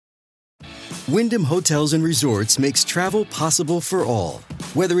Wyndham Hotels and Resorts makes travel possible for all.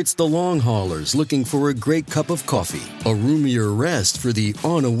 Whether it's the long haulers looking for a great cup of coffee, a roomier rest for the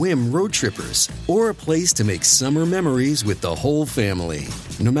on-a-whim road trippers, or a place to make summer memories with the whole family.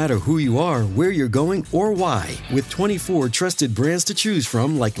 No matter who you are, where you're going, or why, with 24 trusted brands to choose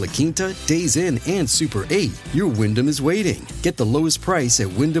from like La Quinta, Days Inn, and Super 8, your Wyndham is waiting. Get the lowest price at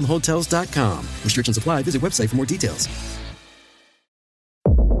WyndhamHotels.com. Restrictions apply. Visit website for more details.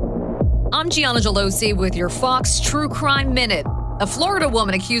 I'm Gianna Gelosi with your Fox True Crime Minute. A Florida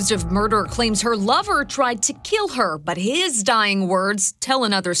woman accused of murder claims her lover tried to kill her, but his dying words tell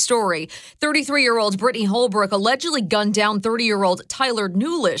another story. 33-year-old Brittany Holbrook allegedly gunned down 30-year-old Tyler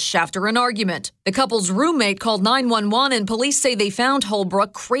Newlish after an argument. The couple's roommate called 911, and police say they found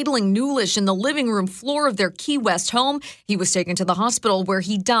Holbrook cradling Newlish in the living room floor of their Key West home. He was taken to the hospital where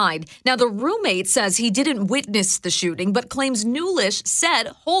he died. Now, the roommate says he didn't witness the shooting, but claims Newlish said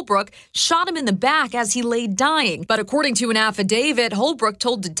Holbrook shot him in the back as he lay dying. But according to an affidavit, Holbrook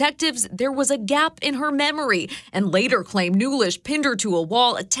told detectives there was a gap in her memory and later claimed Newlish pinned her to a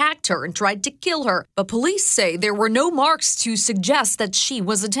wall, attacked her, and tried to kill her. But police say there were no marks to suggest that she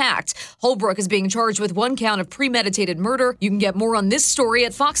was attacked. Holbrook is being charged with 1 count of premeditated murder. You can get more on this story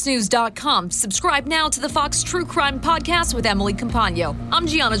at foxnews.com. Subscribe now to the Fox True Crime Podcast with Emily Campagno. I'm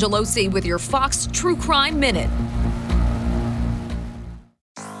Gianna Gelosi with your Fox True Crime Minute.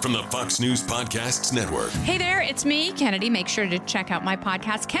 From the Fox News Podcasts Network. Hey there, it's me, Kennedy. Make sure to check out my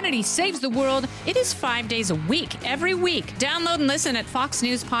podcast, Kennedy Saves the World. It is 5 days a week, every week. Download and listen at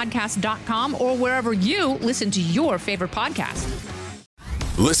foxnewspodcast.com or wherever you listen to your favorite podcast.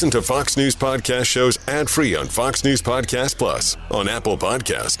 Listen to Fox News Podcast shows ad-free on Fox News Podcast Plus, on Apple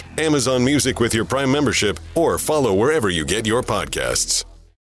Podcast, Amazon Music with your Prime membership, or follow wherever you get your podcasts.